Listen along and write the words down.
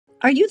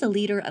Are you the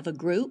leader of a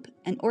group,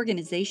 an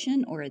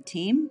organization, or a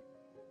team?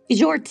 Is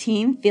your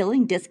team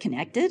feeling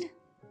disconnected?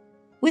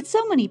 With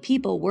so many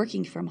people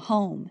working from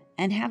home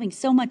and having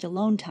so much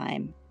alone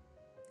time,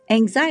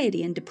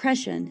 anxiety and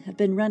depression have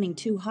been running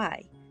too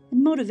high,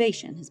 and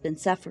motivation has been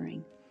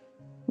suffering.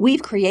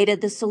 We've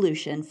created the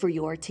solution for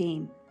your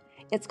team.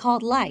 It's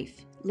called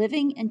L.I.F.E,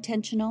 Living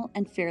Intentional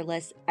and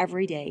Fearless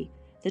Every Day,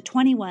 the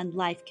 21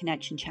 Life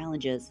Connection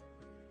Challenges.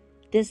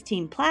 This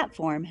team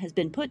platform has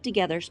been put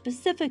together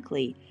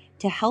specifically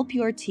to help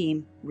your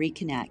team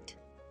reconnect.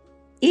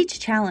 Each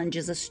challenge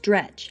is a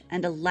stretch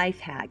and a life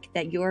hack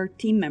that your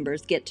team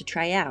members get to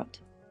try out.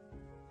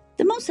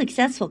 The most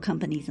successful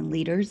companies and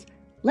leaders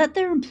let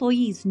their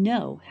employees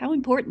know how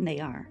important they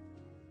are,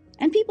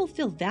 and people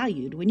feel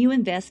valued when you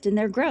invest in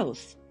their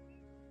growth.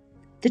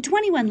 The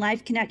 21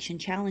 Life Connection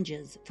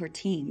Challenges for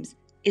Teams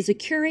is a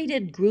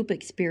curated group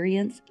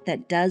experience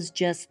that does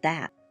just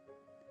that.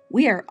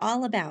 We are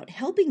all about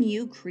helping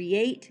you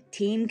create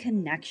team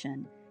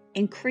connection,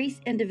 increase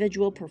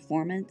individual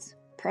performance,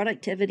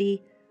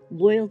 productivity,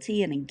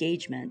 loyalty, and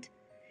engagement.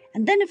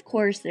 And then, of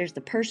course, there's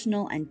the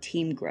personal and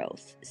team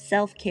growth,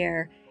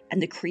 self-care,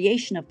 and the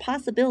creation of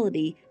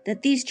possibility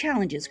that these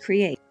challenges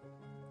create.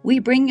 We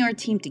bring your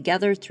team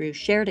together through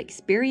shared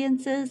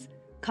experiences,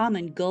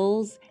 common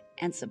goals,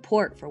 and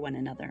support for one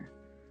another.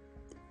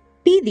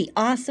 Be the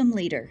awesome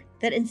leader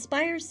that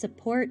inspires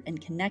support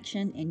and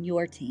connection in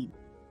your team.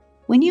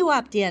 When you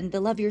opt in, the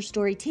Love Your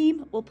Story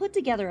team will put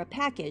together a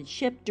package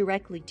shipped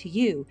directly to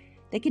you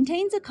that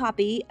contains a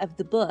copy of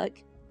the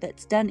book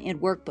that's done in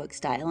workbook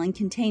style and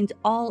contains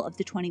all of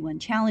the 21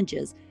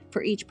 challenges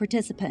for each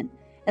participant,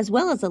 as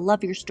well as a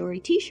Love Your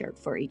Story t-shirt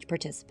for each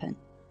participant.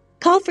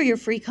 Call for your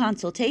free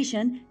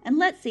consultation and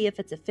let's see if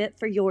it's a fit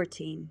for your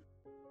team.